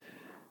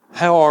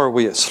how are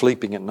we at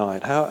sleeping at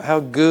night? How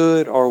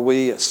good are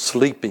we at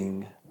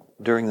sleeping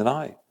during the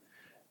night?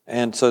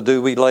 And so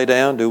do we lay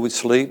down? Do we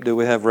sleep? Do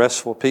we have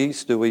restful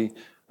peace? Do we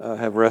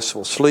have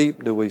restful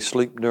sleep? Do we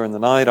sleep during the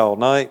night, all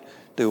night?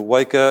 Do we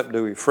wake up?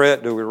 Do we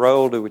fret? Do we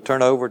roll? Do we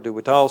turn over? Do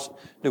we toss?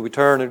 Do we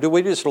turn? Or do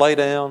we just lay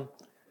down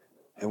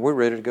and we're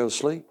ready to go to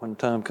sleep when the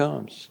time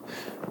comes?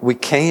 We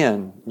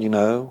can,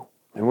 and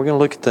we're going to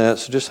look at that,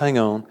 so just hang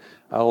on.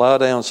 I'll lie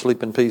down and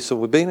sleep in peace. So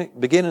we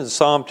begin in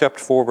Psalm chapter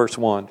 4, verse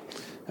 1.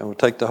 And we'll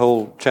take the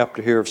whole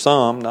chapter here of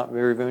Psalm, not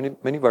very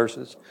many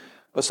verses.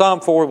 But Psalm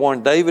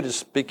 4:1, David is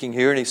speaking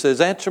here, and he says,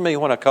 "Answer me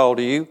when I call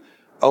to you,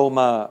 O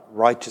my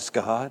righteous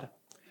God.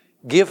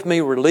 Give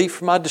me relief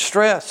from my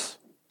distress.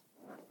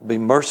 Be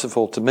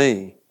merciful to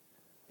me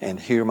and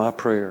hear my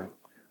prayer."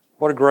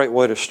 What a great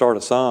way to start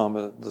a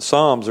psalm. The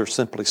Psalms are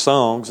simply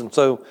songs, and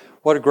so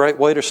what a great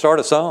way to start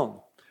a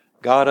song.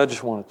 God, I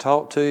just want to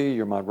talk to you.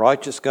 You're my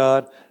righteous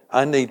God.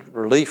 I need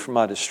relief from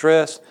my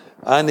distress.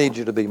 I need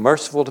you to be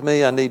merciful to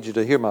me. I need you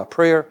to hear my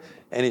prayer.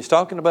 And he's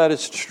talking about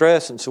his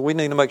distress, and so we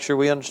need to make sure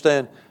we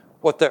understand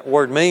what that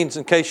word means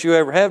in case you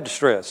ever have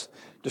distress.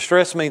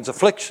 Distress means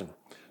affliction.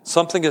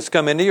 Something has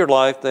come into your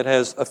life that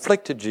has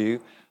afflicted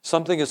you.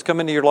 Something has come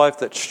into your life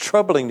that's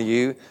troubling to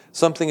you.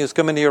 Something has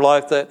come into your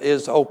life that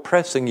is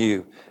oppressing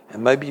you.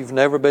 And maybe you've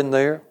never been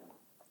there.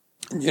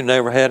 You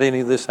never had any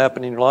of this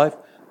happen in your life,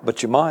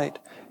 but you might.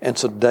 And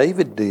so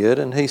David did,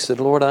 and he said,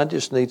 Lord, I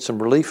just need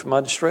some relief from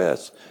my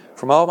distress,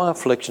 from all my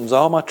afflictions,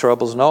 all my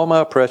troubles, and all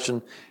my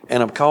oppression,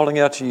 and I'm calling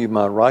out to you,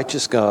 my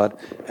righteous God,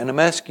 and I'm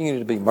asking you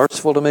to be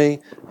merciful to me.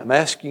 I'm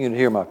asking you to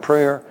hear my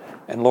prayer,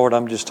 and Lord,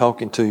 I'm just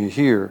talking to you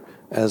here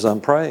as I'm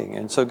praying.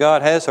 And so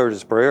God has heard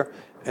his prayer,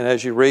 and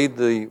as you read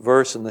the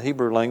verse in the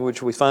Hebrew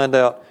language, we find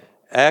out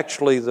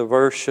actually the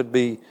verse should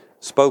be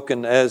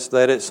spoken as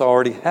that it's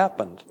already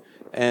happened,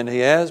 and he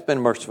has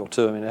been merciful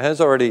to him, and it has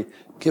already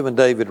given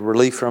David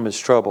relief from his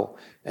trouble.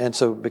 And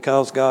so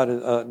because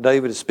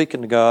David is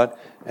speaking to God,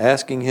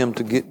 asking him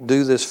to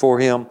do this for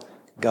him,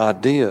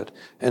 God did.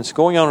 And so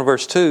going on in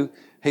verse 2,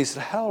 he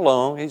said, how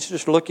long? He's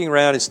just looking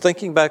around. He's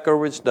thinking back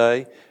over his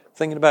day,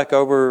 thinking back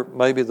over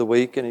maybe the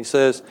week. And he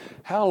says,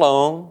 how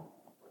long,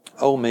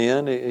 O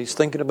men, he's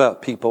thinking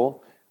about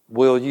people,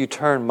 will you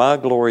turn my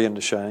glory into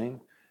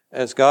shame?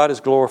 As God is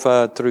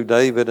glorified through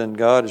David and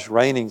God is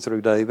reigning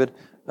through David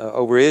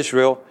over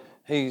Israel,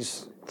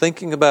 he's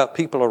thinking about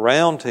people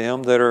around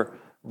him that are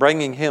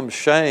bringing him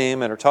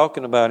shame and are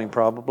talking about him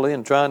probably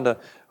and trying to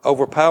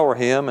overpower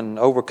him and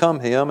overcome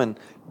him and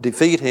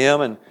defeat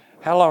him. And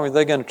how long are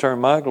they going to turn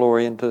my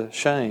glory into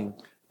shame?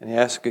 And he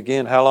asks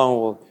again, how long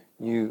will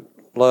you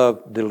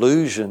love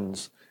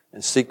delusions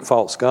and seek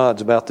false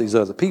gods about these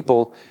other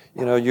people?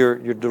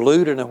 You're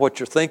deluded in what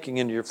you're thinking,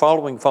 and you're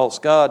following false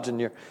gods,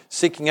 and you're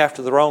seeking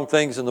after the wrong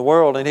things in the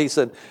world. And he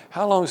said,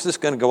 how long is this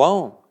going to go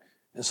on?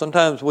 And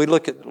sometimes we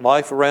look at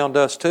life around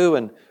us too,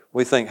 and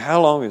we think, how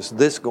long is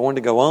this going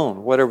to go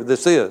on, whatever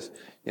this is?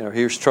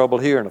 Here's trouble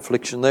here and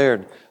affliction there,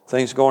 and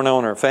things going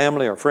on in our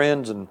family, our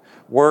friends, and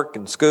work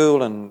and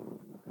school and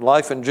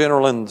life in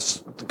general in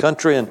the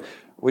country, and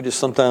we just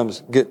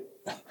sometimes get,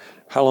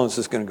 how long is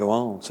this going to go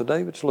on? So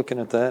David's looking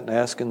at that and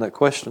asking that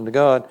question to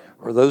God,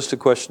 or those two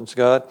questions to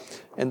God.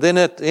 And then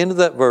at the end of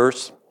that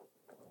verse,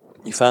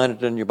 you find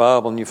it in your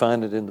Bible, and you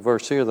find it in the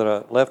verse here that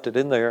I left it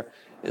in there,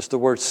 it's the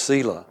word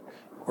Selah,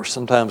 or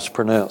sometimes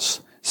pronounced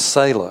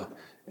Selah.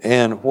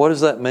 And what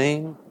does that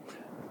mean?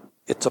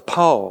 It's a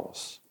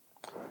pause.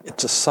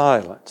 It's a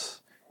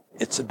silence.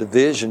 It's a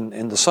division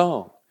in the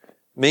song,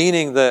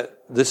 meaning that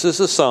this is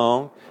a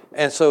song.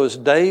 And so as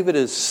David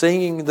is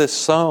singing this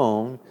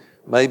song,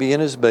 maybe in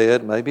his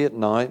bed, maybe at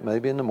night,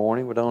 maybe in the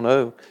morning, we don't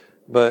know,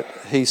 but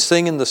he's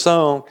singing the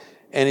song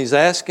and he's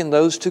asking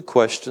those two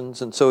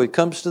questions. And so he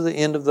comes to the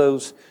end of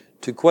those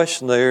two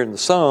questions there in the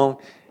song,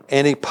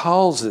 and he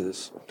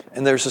pauses,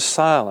 and there's a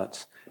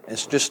silence.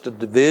 It's just a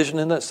division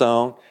in that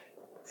song.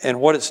 And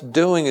what it's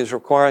doing is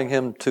requiring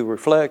him to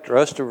reflect, or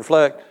us to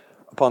reflect,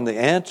 upon the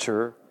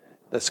answer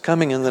that's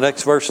coming in the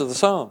next verse of the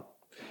song.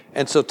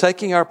 And so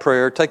taking our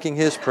prayer, taking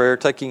his prayer,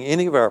 taking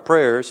any of our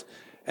prayers,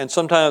 and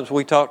sometimes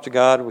we talk to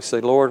God and we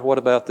say, Lord, what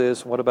about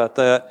this? What about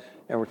that?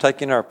 And we're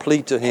taking our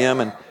plea to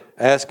him and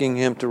asking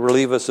him to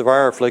relieve us of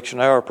our affliction,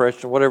 our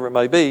oppression, whatever it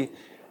may be.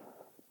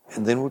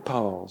 And then we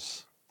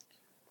pause.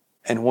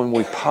 And when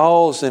we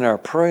pause in our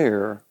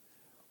prayer,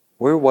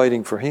 we're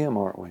waiting for him,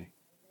 aren't we?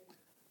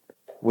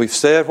 We've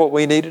said what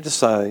we needed to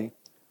say.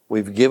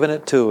 We've given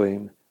it to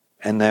him.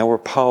 And now we're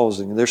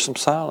pausing. There's some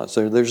silence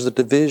there. There's a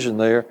division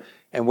there.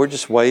 And we're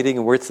just waiting,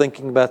 and we're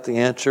thinking about the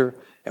answer.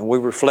 And we're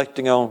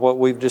reflecting on what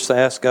we've just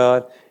asked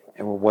God.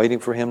 And we're waiting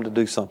for him to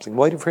do something.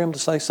 Waiting for him to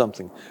say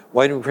something.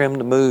 Waiting for him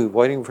to move.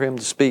 Waiting for him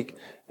to speak.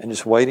 And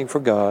just waiting for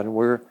God.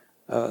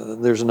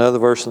 And there's another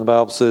verse in the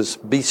Bible that says,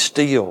 be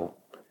still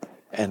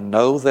and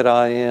know that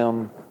I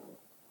am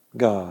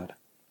God.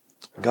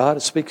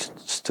 God speaks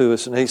to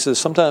us, and he says,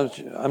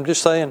 sometimes I'm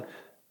just saying,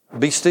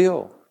 be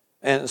still.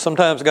 And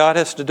sometimes God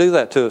has to do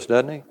that to us,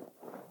 doesn't he?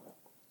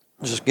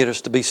 Just get us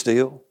to be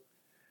still.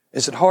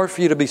 Is it hard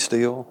for you to be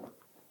still?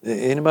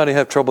 Anybody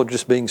have trouble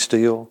just being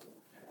still?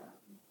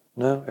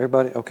 No?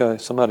 Everybody? Okay.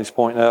 Somebody's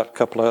pointing out a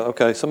couple of,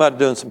 okay, somebody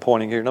doing some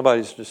pointing here.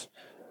 Nobody's just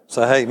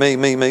say, hey,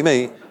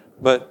 me.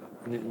 But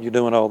you're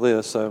doing all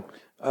this. So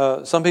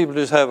some people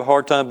just have a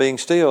hard time being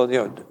still,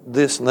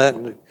 this and that.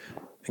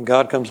 And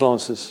God comes along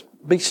and says,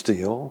 be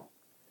still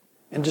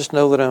and just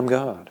know that I'm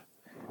God.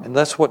 And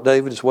that's what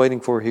David is waiting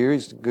for here.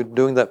 He's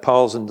doing that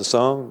pause in the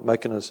song,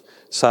 making us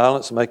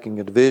silence, making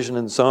a division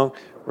in the song,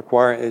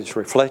 is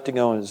reflecting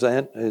on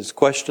his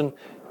question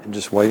and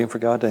just waiting for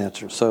God to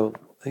answer. So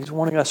he's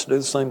wanting us to do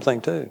the same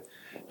thing too.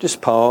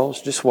 Just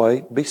pause, just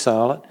wait, be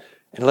silent,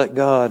 and let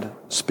God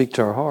speak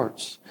to our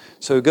hearts.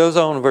 So he goes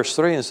on in verse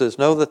 3 and says,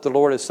 know that the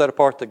Lord has set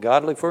apart the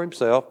godly for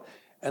himself,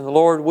 and the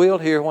Lord will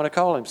hear when I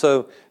call him.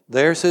 So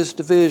there's his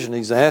division.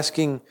 He's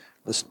asking,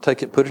 let's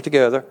take it, put it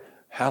together.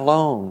 How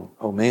long,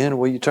 oh man,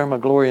 will you turn my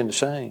glory into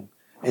shame?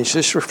 And he's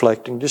just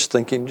reflecting, just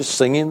thinking, just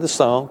singing the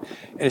song.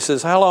 And he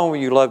says, how long will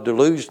you love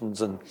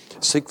delusions and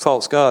seek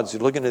false gods?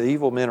 He's looking at the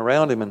evil men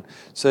around him and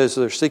says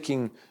they're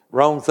seeking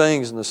wrong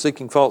things and they're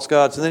seeking false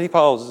gods. And then he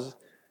pauses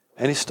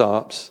and he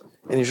stops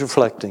and he's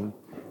reflecting.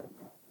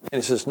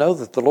 And he says, know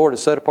that the Lord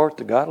has set apart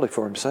the godly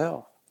for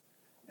himself.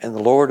 And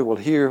the Lord will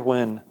hear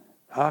when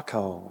I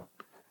call.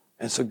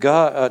 And so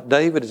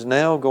David is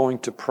now going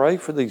to pray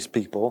for these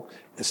people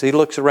as he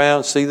looks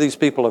around, see these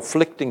people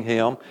afflicting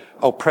him,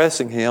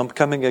 oppressing him,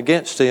 coming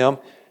against him.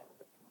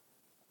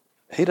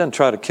 He doesn't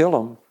try to kill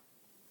them.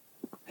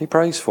 He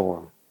prays for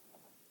them.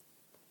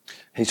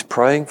 He's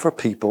praying for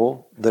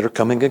people that are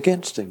coming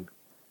against him.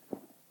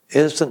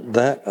 Isn't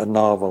that a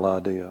novel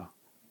idea?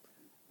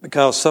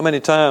 Because so many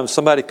times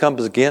somebody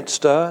comes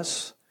against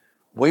us,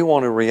 we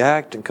want to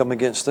react and come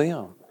against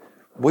them.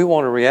 We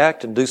want to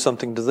react and do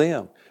something to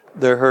them.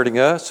 They're hurting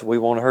us, we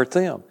want to hurt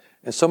them.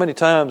 And so many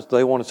times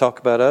they want to talk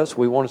about us,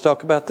 we want to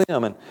talk about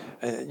them. And,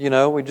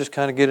 we just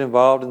kind of get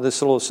involved in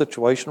this little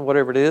situation,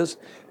 whatever it is,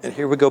 and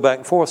here we go back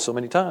and forth so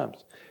many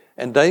times.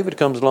 And David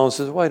comes along and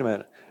says, wait a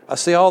minute, I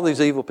see all these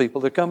evil people,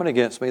 they're coming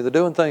against me, they're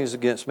doing things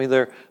against me,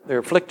 they're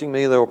afflicting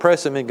me, they're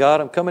oppressing me. God,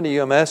 I'm coming to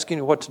you, I'm asking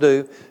you what to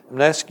do,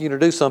 I'm asking you to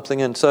do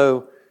something, and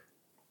so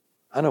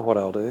I know what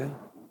I'll do.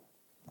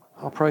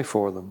 I'll pray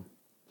for them.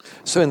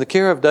 So in the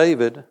care of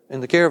David, in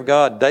the care of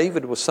God,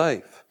 David was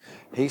safe.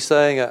 He's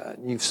saying,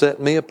 you've set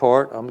me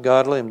apart. I'm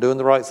godly. I'm doing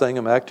the right thing.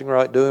 I'm acting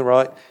right, doing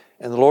right.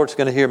 And the Lord's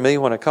going to hear me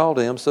when I call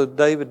to him. So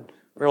David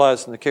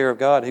realized in the care of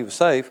God he was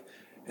safe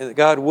and that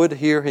God would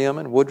hear him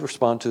and would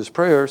respond to his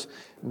prayers,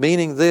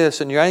 meaning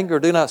this, in your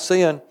anger, do not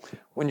sin.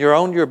 When you're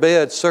on your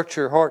bed, search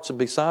your hearts and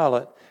be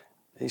silent.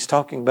 He's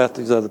talking about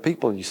these other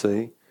people, you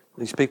see.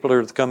 These people that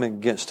are coming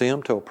against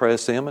him to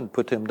oppress him and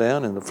put him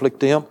down and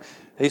afflict him.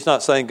 He's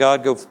not saying,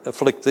 God, go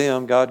afflict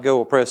them. God, go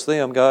oppress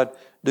them. God,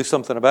 do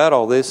something about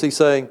all this. He's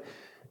saying,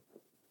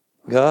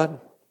 God,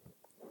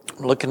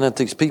 I'm looking at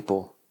these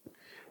people,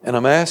 and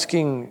I'm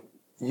asking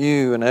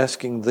you and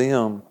asking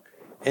them,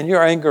 in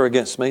your anger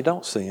against me,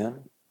 don't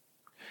sin.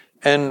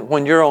 And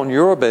when you're on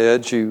your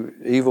beds, you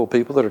evil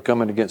people that are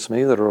coming against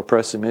me, that are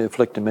oppressing me,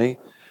 afflicting me,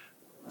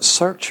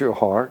 search your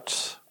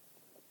hearts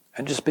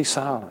and just be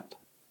silent.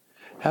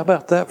 How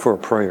about that for a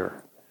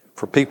prayer?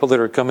 For people that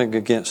are coming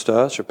against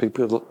us, or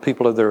people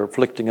that are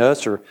afflicting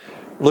us, or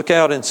look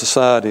out in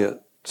society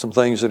at some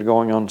things that are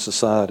going on in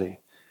society.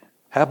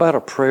 How about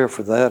a prayer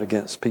for that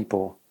against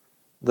people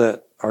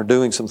that are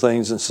doing some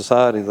things in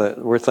society that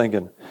we're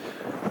thinking,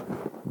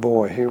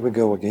 boy, here we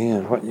go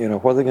again. What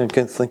are they going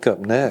to think up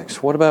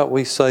next? What about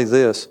we say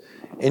this?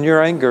 In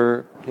your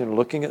anger,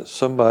 looking at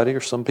somebody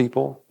or some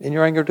people, in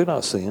your anger, do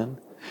not sin.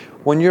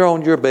 When you're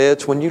on your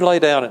beds, when you lay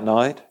down at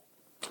night,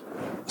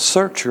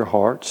 search your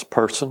hearts,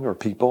 person or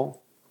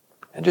people,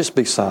 and just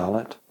be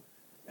silent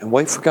and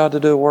wait for God to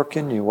do a work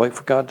in you. Wait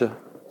for God to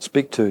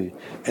speak to you.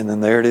 And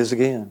then there it is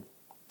again.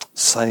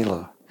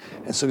 Selah.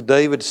 And so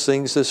David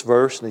sings this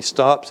verse and he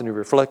stops and he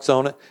reflects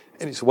on it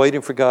and he's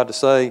waiting for God to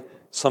say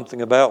something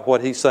about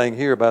what he's saying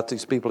here about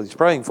these people he's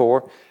praying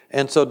for.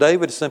 And so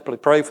David simply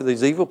prayed for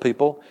these evil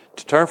people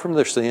to turn from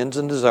their sins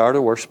and desire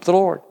to worship the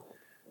Lord.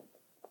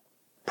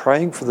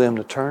 Praying for them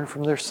to turn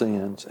from their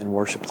sins and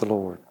worship the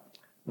Lord.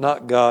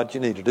 Not God, you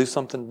need to do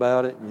something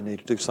about it. You need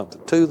to do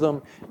something to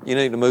them. You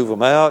need to move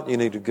them out. You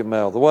need to get them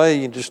out of the way.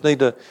 You just need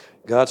to,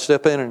 God,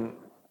 step in. And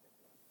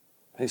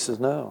he says,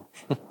 no.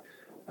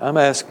 I'm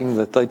asking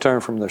that they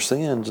turn from their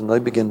sins and they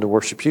begin to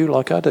worship you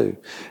like I do.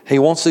 He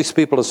wants these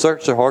people to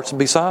search their hearts and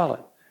be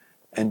silent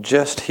and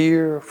just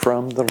hear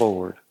from the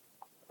Lord.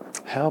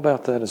 How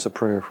about that as a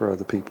prayer for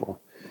other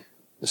people?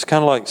 It's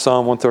kind of like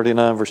Psalm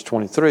 139, verse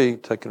 23,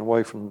 taken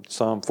away from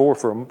Psalm 4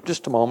 for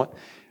just a moment,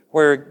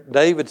 where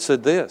David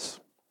said this.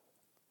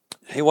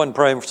 He wasn't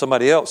praying for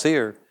somebody else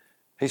here.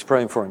 He's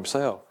praying for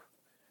himself.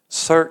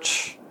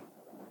 Search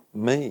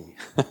me,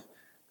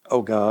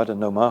 oh God, and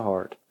know my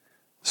heart.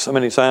 So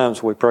many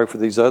times we pray for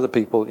these other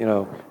people,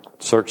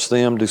 search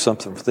them, do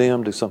something for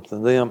them, do something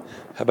to them.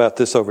 How about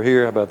this over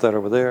here? How about that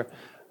over there?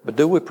 But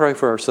do we pray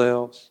for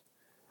ourselves?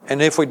 And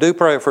if we do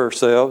pray for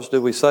ourselves,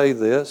 do we say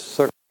this?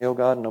 Search me, oh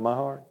God, and know my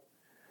heart.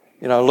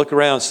 Look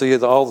around and see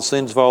all the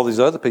sins of all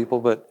these other people,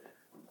 but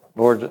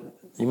Lord,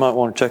 you might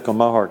want to check on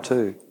my heart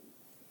too.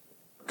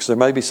 Because there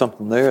may be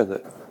something there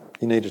that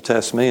you need to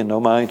test me and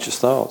know my anxious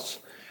thoughts.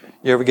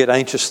 You ever get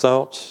anxious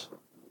thoughts?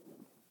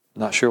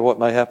 Not sure what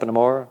may happen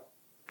tomorrow?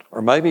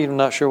 Or maybe even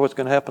not sure what's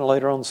going to happen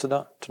later on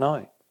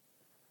tonight.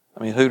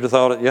 I mean, who'd have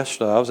thought it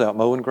yesterday? I was out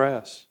mowing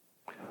grass.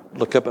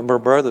 Look up at my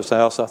brother's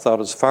house. I thought it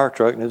was a fire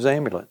truck and it was an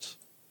ambulance.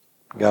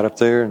 Got up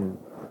there and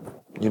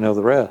you know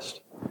the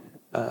rest.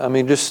 I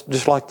mean,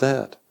 just like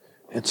that.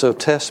 And so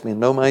test me and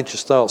know my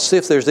anxious thoughts. See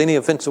if there's any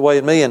offensive way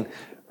in me and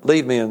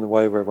lead me in the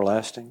way of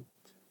everlasting.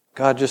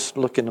 God, just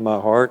look into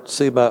my heart.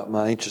 See about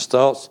my anxious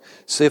thoughts.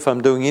 See if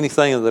I'm doing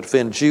anything that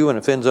offends you and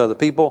offends other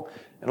people.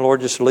 And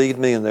Lord, just lead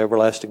me in the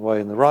everlasting way,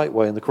 in the right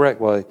way, in the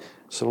correct way.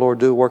 So Lord,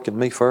 do work in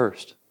me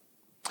first.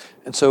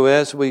 And so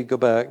as we go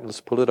back,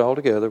 let's pull it all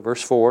together.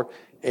 Verse 4,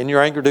 in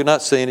your anger do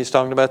not sin. He's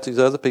talking about these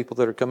other people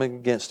that are coming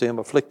against him,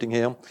 afflicting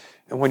him.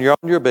 And when you're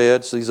on your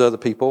beds, these other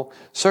people,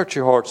 search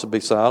your hearts and be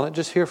silent.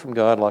 Just hear from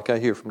God like I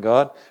hear from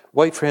God.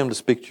 Wait for him to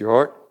speak to your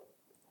heart.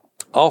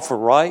 Offer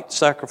right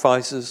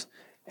sacrifices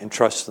and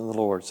trust in the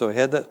Lord. So he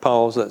had that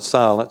pause, that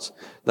silence,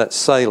 that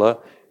Selah,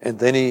 and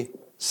then he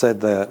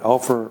said that.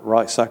 Offer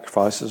right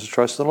sacrifices and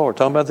trust in the Lord.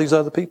 Talking about these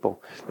other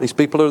people. These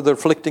people that are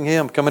afflicting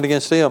him, coming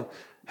against him.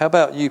 How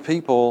about you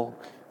people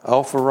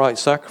offer right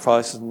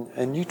sacrifices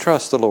and you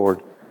trust the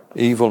Lord?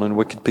 Evil and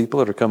wicked people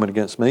that are coming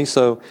against me.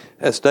 So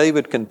as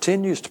David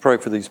continues to pray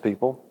for these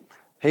people,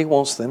 he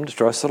wants them to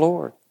trust the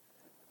Lord.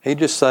 He's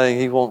just saying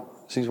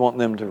he's wanting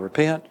them to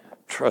repent,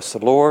 trust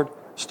the Lord,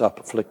 stop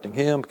afflicting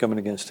him, coming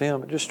against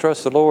him, just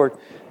trust the Lord.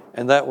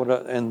 And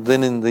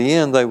then in the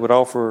end they would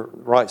offer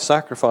right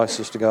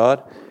sacrifices to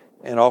God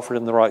and offer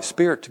in the right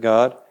spirit to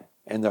God,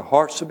 and their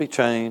hearts would be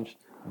changed,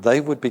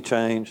 they would be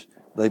changed,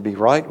 they'd be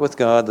right with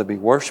God, they'd be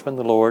worshiping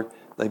the Lord,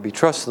 they'd be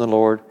trusting the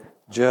Lord,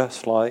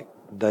 just like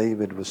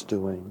David was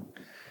doing.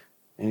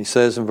 And he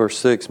says in verse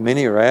 6,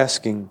 many are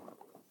asking,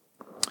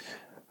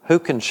 who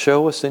can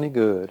show us any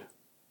good?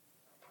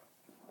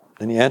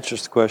 Then he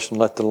answers the question,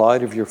 let the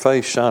light of your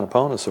face shine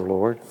upon us, O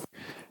Lord.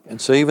 And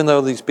so even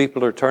though these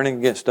people are turning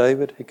against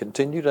David, he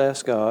continued to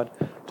ask God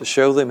to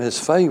show them his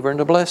favor and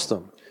to bless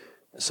them.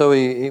 So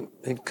he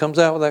comes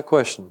out with that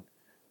question.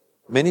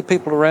 Many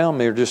people around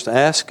me are just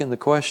asking the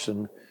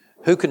question,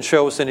 who can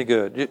show us any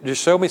good?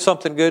 Just show me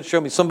something good, show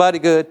me somebody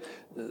good.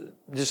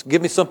 Just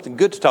give me something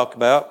good to talk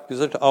about, because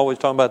they're always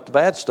talking about the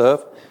bad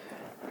stuff.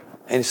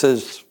 And he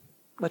says,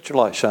 let your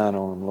light shine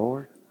on them,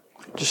 Lord.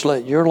 Just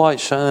let your light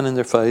shine in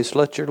their face.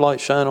 Let your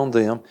light shine on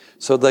them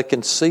so they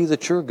can see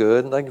that you're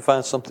good and they can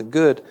find something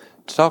good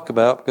to talk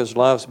about, because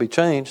lives will be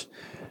changed.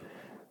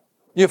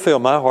 You'll fill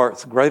my heart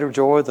with greater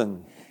joy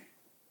than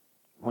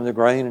when the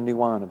grain and new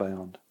wine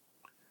abound.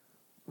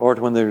 Lord,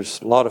 when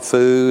there's a lot of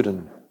food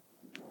and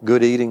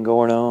good eating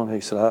going on, he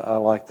said, I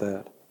like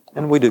that.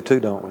 And we do too,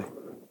 don't we?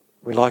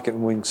 We like it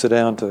when we can sit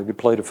down to a good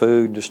plate of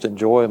food and just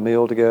enjoy a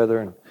meal together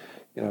and,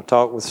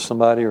 talk with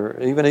somebody, or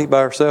even eat by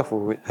ourselves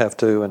when we have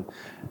to. And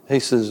he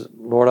says,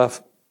 Lord,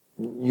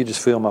 you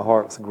just fill my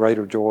heart with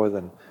greater joy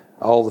than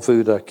all the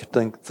food I could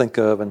think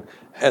of. And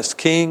as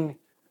king,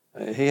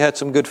 he had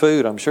some good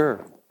food, I'm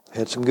sure. He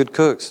had some good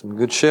cooks, some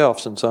good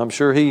chefs, and so I'm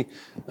sure he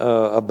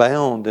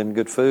abound in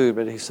good food.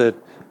 But he said,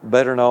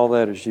 better than all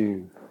that is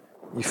you.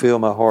 You fill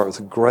my heart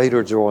with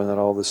greater joy than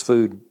all this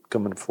food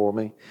coming before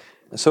me.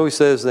 And so he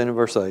says then in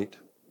verse 8,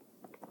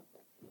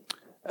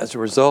 as a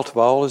result of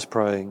all his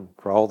praying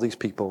for all these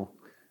people,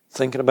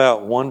 thinking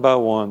about one by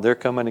one, they're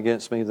coming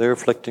against me, they're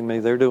afflicting me,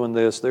 they're doing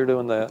this, they're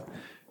doing that.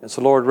 And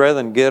so, Lord, rather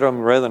than get them,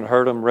 rather than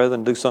hurt them, rather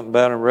than do something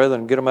about them, rather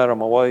than get them out of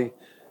my way,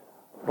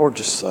 Lord,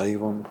 just save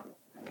them.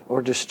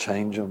 Lord, just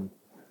change them.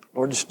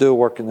 Lord, just do a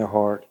work in their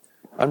heart.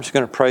 I'm just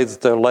going to pray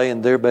that they'll lay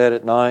in their bed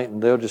at night and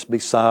they'll just be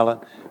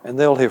silent and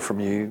they'll hear from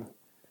you.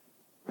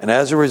 And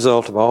as a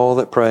result of all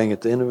that praying,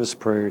 at the end of his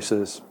prayer, he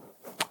says,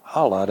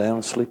 I'll lie down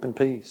and sleep in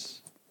peace.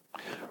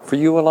 For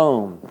you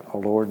alone, O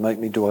Lord, make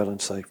me dwell in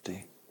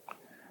safety.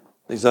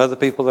 These other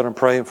people that I'm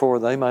praying for,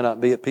 they may not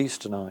be at peace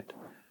tonight.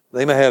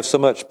 They may have so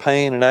much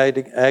pain and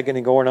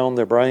agony going on in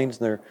their brains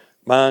and their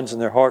minds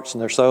and their hearts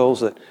and their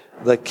souls that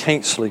they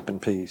can't sleep in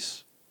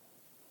peace.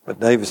 But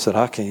David said,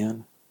 I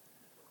can.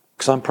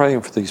 Because I'm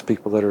praying for these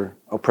people that are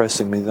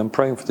oppressing me. I'm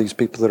praying for these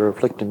people that are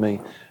afflicting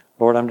me.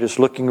 Lord, I'm just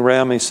looking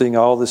around me, seeing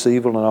all this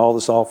evil and all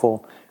this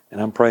awful,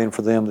 and I'm praying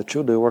for them that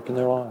you'll do work in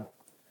their life.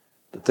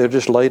 That they'll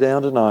just lay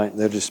down tonight and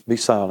they'll just be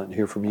silent and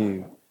hear from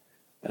you.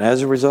 And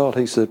as a result,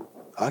 he said,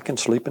 I can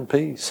sleep in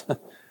peace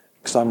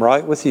because I'm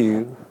right with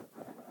you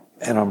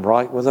and I'm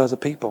right with other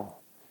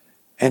people.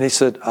 And he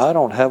said, I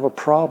don't have a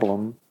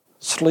problem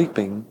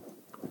sleeping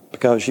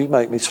because you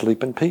make me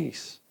sleep in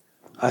peace.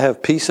 I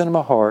have peace in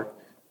my heart,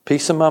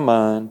 peace in my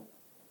mind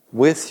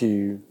with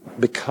you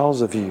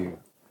because of you.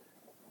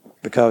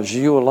 Because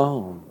you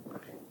alone,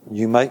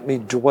 you make me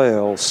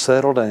dwell,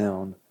 settle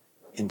down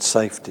in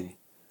safety.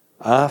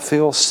 I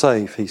feel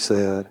safe, he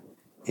said,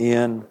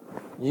 in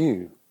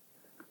you.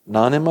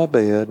 Not in my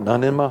bed,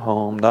 not in my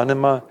home, not in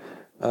my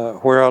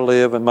where I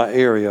live in my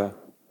area,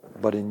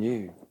 but in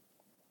you.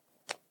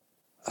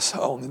 I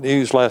saw on the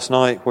news last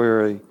night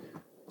where a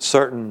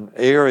certain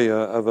area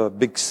of a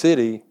big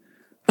city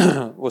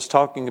was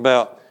talking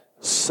about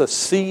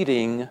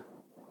seceding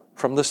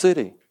from the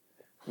city,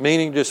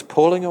 meaning just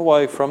pulling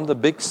away from the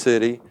big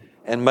city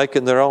and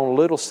making their own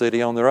little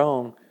city on their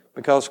own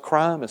because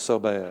crime is so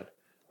bad.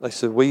 They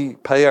said, we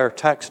pay our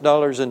tax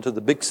dollars into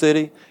the big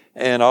city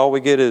and all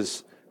we get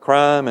is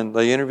crime. And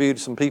they interviewed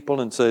some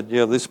people and said,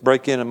 this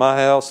break in my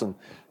house and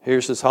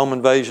here's this home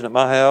invasion at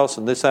my house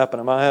and this happened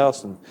at my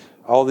house and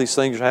all these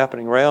things are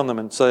happening around them,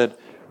 and said,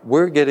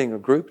 we're getting a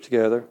group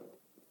together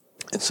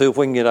and see if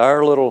we can get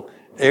our little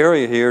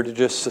area here to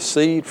just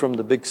secede from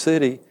the big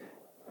city,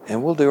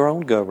 and we'll do our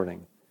own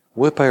governing.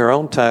 We'll pay our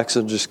own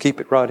taxes and just keep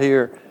it right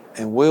here,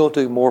 and we'll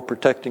do more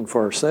protecting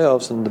for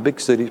ourselves than the big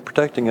city's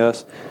protecting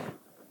us.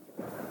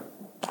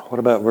 What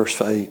about verse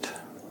 8?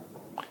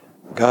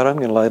 God, I'm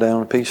going to lay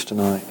down in peace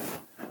tonight.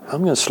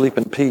 I'm going to sleep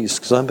in peace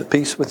because I'm at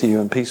peace with you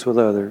and peace with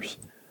others.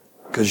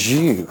 Because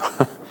you,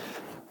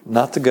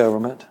 not the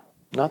government,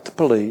 not the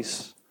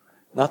police,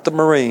 not the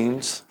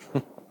Marines,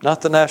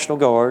 not the National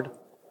Guard,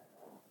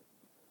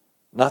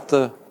 not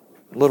the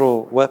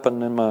little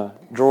weapon in my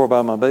drawer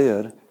by my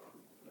bed,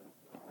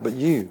 but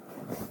you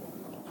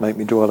make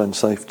me dwell in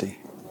safety.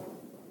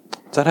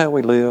 Is that how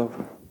we live?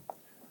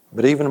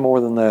 But even more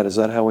than that, is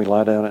that how we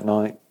lie down at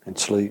night and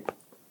sleep?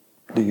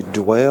 Do you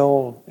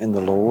dwell in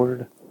the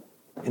Lord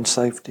in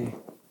safety?